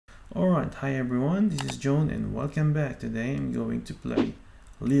Alright, hi everyone, this is John and welcome back. Today I'm going to play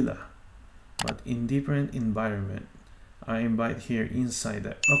Leela, but in different environment. I invite here inside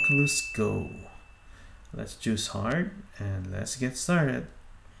the Oculus Go. Let's choose hard and let's get started.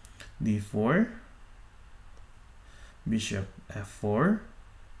 D4, Bishop F4,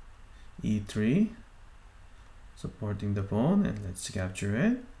 E3, supporting the pawn, and let's capture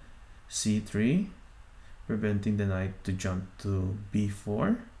it. C3, preventing the knight to jump to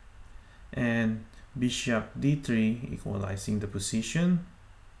B4, and Bishop D3, equalizing the position.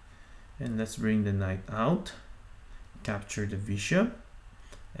 And let's bring the knight out, capture the bishop,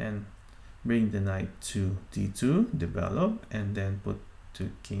 and bring the knight to D2, develop, and then put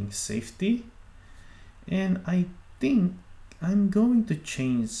to king safety. And I think I'm going to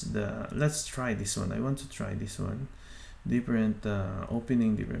change the, let's try this one. I want to try this one. Different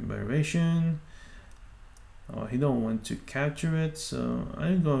opening, different variation. Oh, he don't want to capture it, so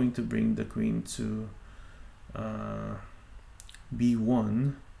I'm going to bring the queen to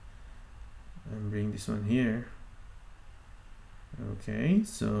B1 and bring this one here. Okay,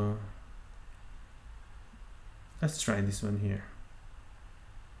 so let's try this one here.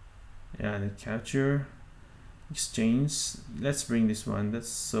 Yeah, the capture, exchange. Let's bring this one. That's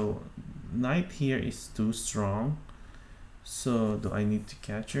so knight here is too strong. So do I need to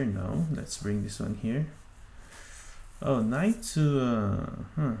capture? No. Let's bring this one here. Oh, knight to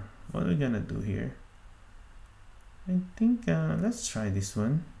what are we gonna do here? I think let's try this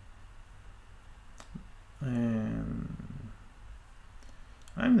one. And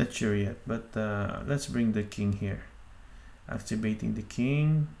I'm not sure yet, but let's bring the king here. Activating the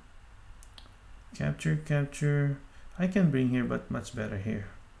king. Capture. I can bring here, but much better here.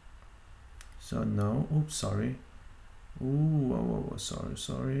 So no. Oops, sorry. Ooh,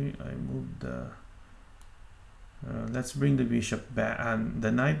 sorry. I moved the. Let's bring the bishop back and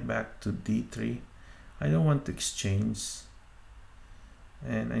the knight back to D3. I don't want to exchange,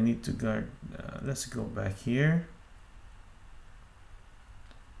 and I need to guard. Let's go back here,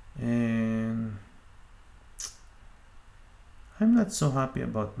 and I'm not so happy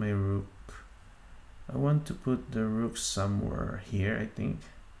about my rook. I want to put the rook somewhere here, I think,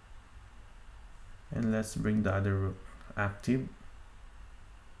 and let's bring the other rook active.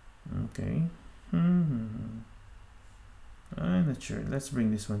 Okay. I'm not sure. Let's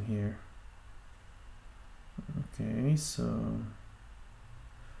bring this one here. Okay, so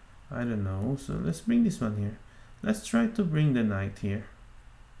I don't know. So let's bring this one here. Let's try to bring the knight here.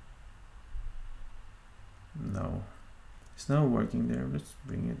 No, it's not working there. Let's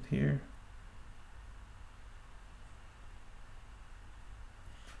bring it here.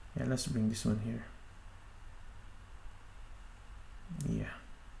 Yeah, let's bring this one here. Yeah.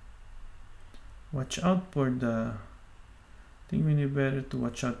 Watch out for the, I think we need better to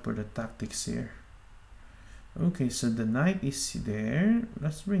watch out for the tactics here. Okay, so the knight is there.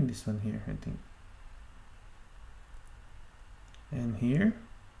 Let's bring this one here, I think. And here.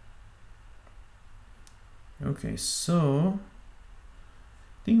 Okay, so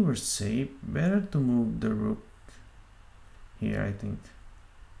I think we're safe. Better to move the rook here, I think.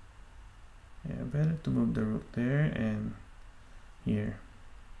 Yeah, better to move the rook there and here.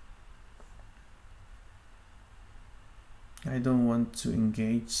 I don't want to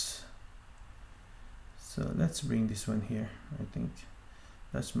engage, so let's bring this one here. I think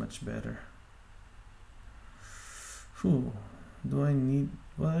that's much better. Whew, do I need,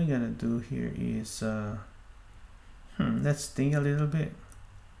 what I'm gonna do here is let's think a little bit.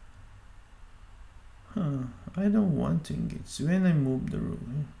 I don't want to engage when I move the rook.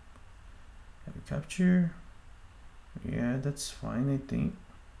 Have a capture. Yeah, that's fine, I think.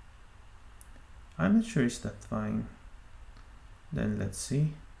 I'm not sure is that fine. Then let's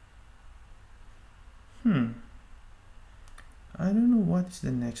see. I don't know what is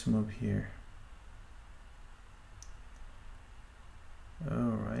the next move here.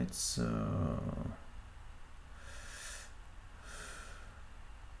 Alright, so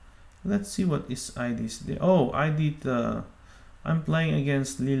let's see what is ID's there. Oh, ID I'm playing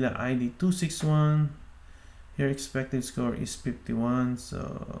against Leela ID 261. Here expected score is 51,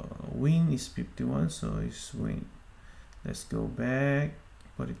 so win is 51, so it's win. Let's go back,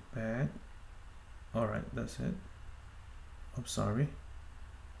 put it back. Alright, that's it. Oh, sorry.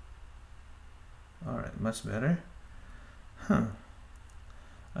 Alright, much better. I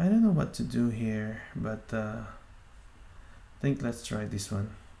don't know what to do here, but I think let's try this one.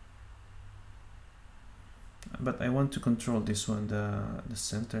 But I want to control this one, the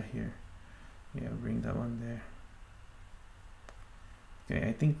center here. Yeah, bring that one there. Okay,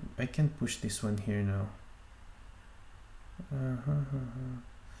 I think I can push this one here now.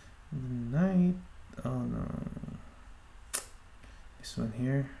 The night. Oh no. This one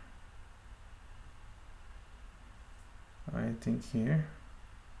here. I think here.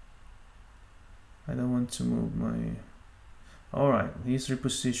 I don't want to move my... Alright, he's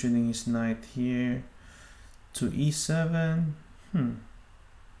repositioning his knight here to e7.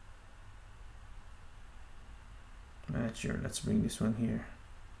 Not sure. Let's bring this one here.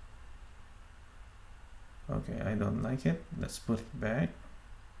 Okay, I don't like it. Let's put it back.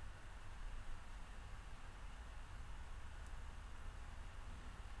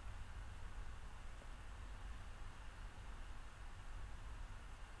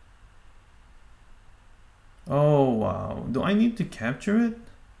 Oh wow, do I need to capture it?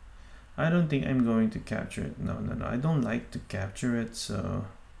 I don't think I'm going to capture it. No, I don't like to capture it, so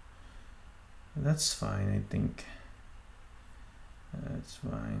that's fine. I think that's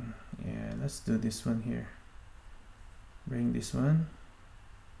fine. Yeah, let's do this one here. Bring this one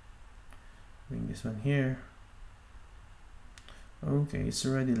here. Okay, it's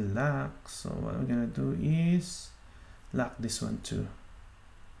already locked, so what I'm gonna do is lock this one too.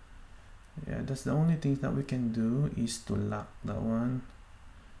 Yeah, that's the only thing that we can do, is to lock that one.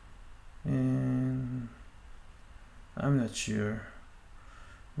 And I'm not sure.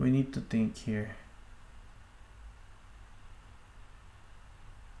 We need to think here.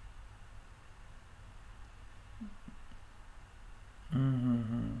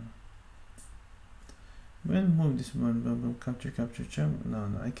 We'll move this one. Boom, capture, jump. No,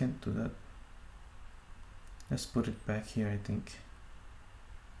 I can't do that. Let's put it back here, I think.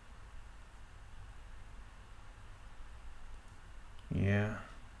 Yeah.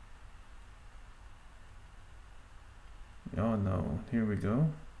 Oh no, here we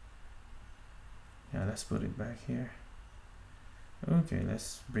go. Yeah, let's put it back here. Okay,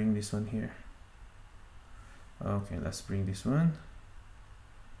 let's bring this one here. Okay, let's bring this one.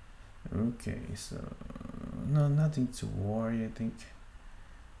 Okay, so no, nothing to worry, I think.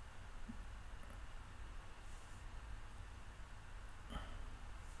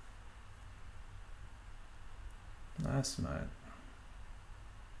 That's mad.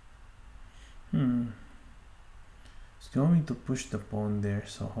 It's going to push the pawn there,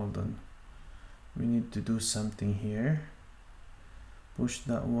 so hold on. We need to do something here. Push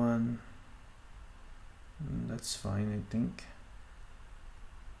that one. That's fine, I think.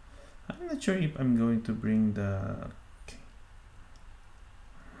 I'm not sure if I'm going to bring the...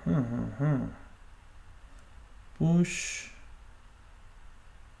 Push.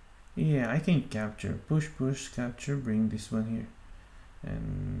 Yeah, I can capture. Push, capture, bring this one here.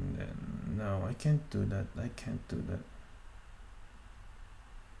 And then, no, I can't do that. I can't do that.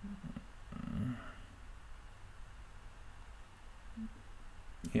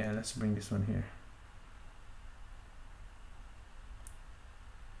 Yeah, let's bring this one here.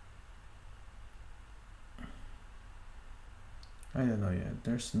 I don't know yet.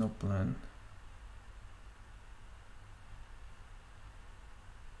 There's no plan.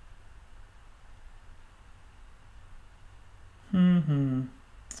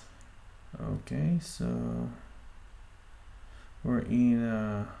 Okay, so we're in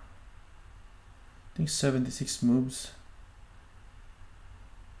I think 76 moves.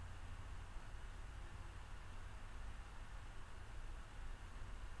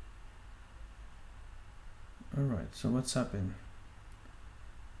 Alright, so what's happened?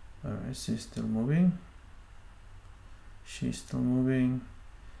 Alright, she's still moving. She's still moving.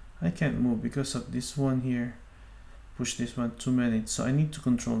 I can't move because of this one here. Push this one too many, so I need to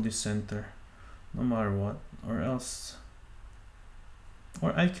control this center no matter what, or else,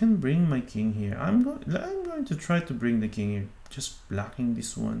 or I can bring my king here. I'm going to try to bring the king here, just blocking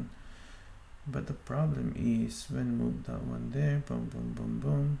this one. But the problem is when move that one there, boom, boom, boom,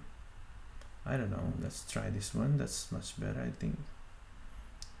 boom. I don't know. Let's try this one. That's much better, I think.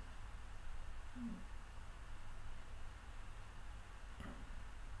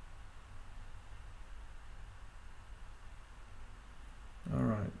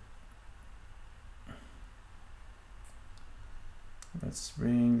 Alright. Let's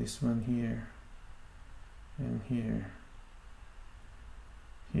bring this one here. And here.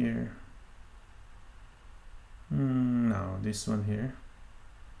 Here. No, this one here.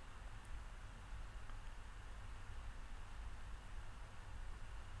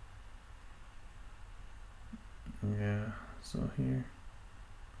 Yeah, so here.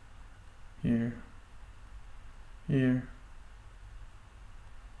 Here. Here.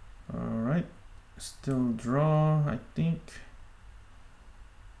 Alright, still draw, I think.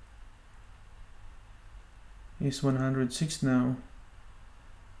 He's 106 now.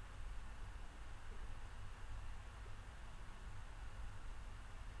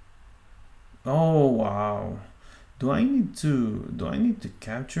 Oh wow. Do I need to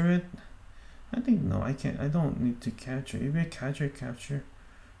capture it? I think no, I can't. I don't need to capture. If I capture.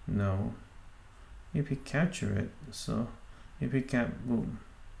 No. If you capture it, so if you boom.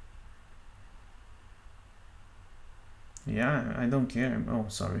 Yeah, I don't care. Oh,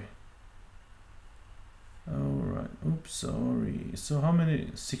 sorry. Alright. Oops, sorry. So how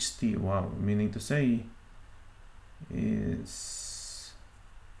many? 60. Wow. Meaning to say is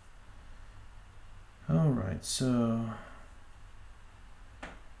alright, so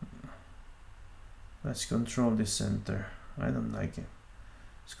let's control the center. I don't like it.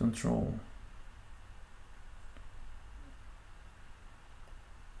 Let's control.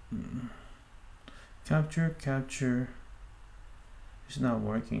 Capture. It's not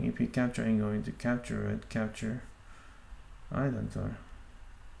working. If you capture, I'm going to capture it. Capture. I don't care.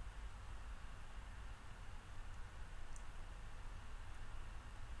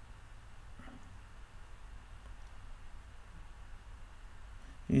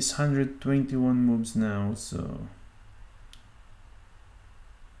 It's 121 moves now, so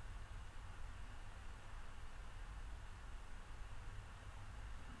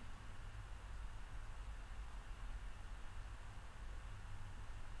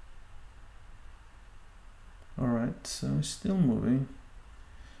alright, so still moving.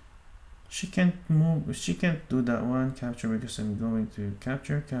 She can't move, she can't do that one, capture, because I'm going to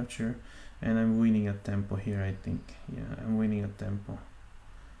capture, and I'm winning a tempo here, I think. Yeah, I'm winning a tempo.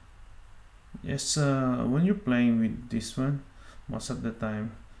 Yes, when you're playing with this one, most of the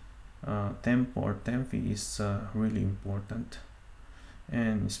time, tempo or tempi is really important.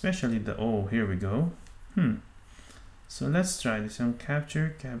 And especially the, oh, here we go. So let's try this one.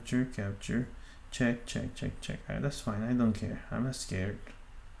 Capture, check. Alright, that's fine, I don't care, I'm not scared.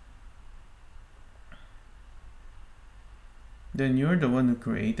 Then you're the one who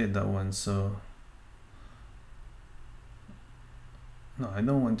created that one, so no, I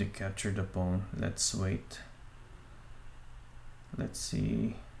don't want to capture the pawn. Let's wait. Let's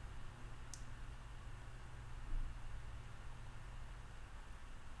see.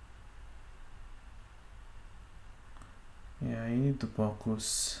 Yeah, I need to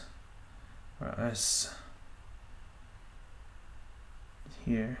focus. Or S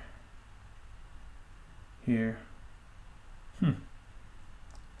here.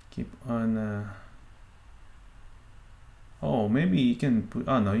 Keep on. Oh, maybe you can put.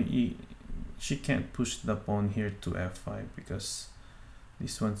 Oh no, she can't push the pawn here to f5 because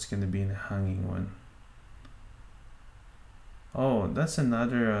this one's gonna be in a hanging one. Oh, that's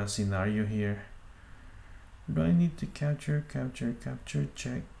another scenario here. Do I need to capture?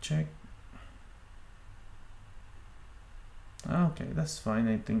 Check. Okay, that's fine,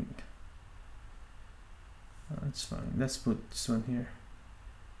 I think. That's fine. Let's put this one here.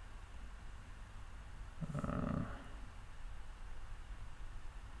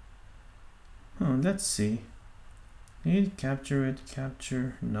 Let's see. Need to capture it.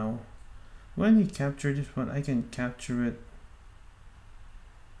 Capture. No. When you capture this one, I can capture it.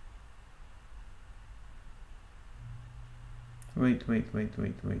 Wait.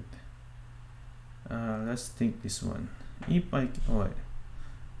 Let's take this one. If I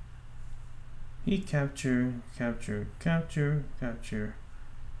he capture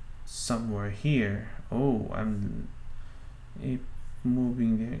somewhere here. Oh, I'm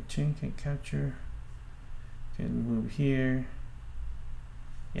moving there. Chain can capture. Can move here.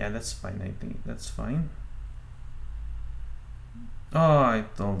 Yeah, that's fine. I think that's fine. Oh, I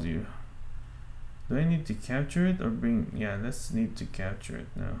told you. Do I need to capture it or bring? Yeah, let's need to capture it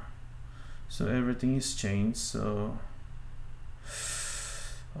now. So everything is changed. So,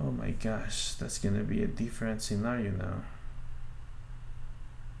 oh my gosh, that's gonna be a different scenario now.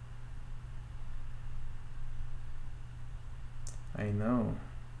 I know.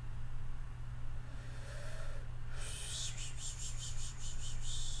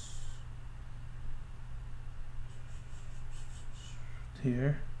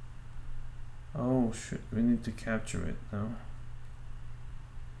 Here. Oh shit, we need to capture it now.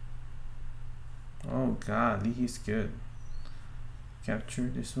 Oh god, he's good. Capture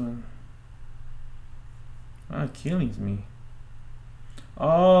this one. Ah, killing me.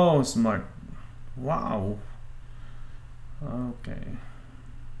 Oh, smart. Wow. Okay.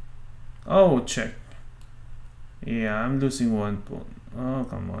 Oh, check. Yeah, I'm losing one point. Oh,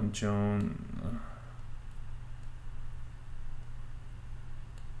 come on, Joan.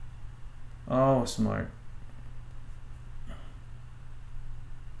 Oh, smart.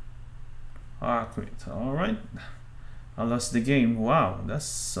 Ah, quit. All right. I lost the game. Wow,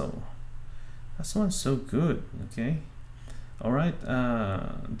 that's one so good. Okay. All right,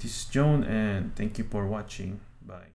 this is John, and thank you for watching. Bye.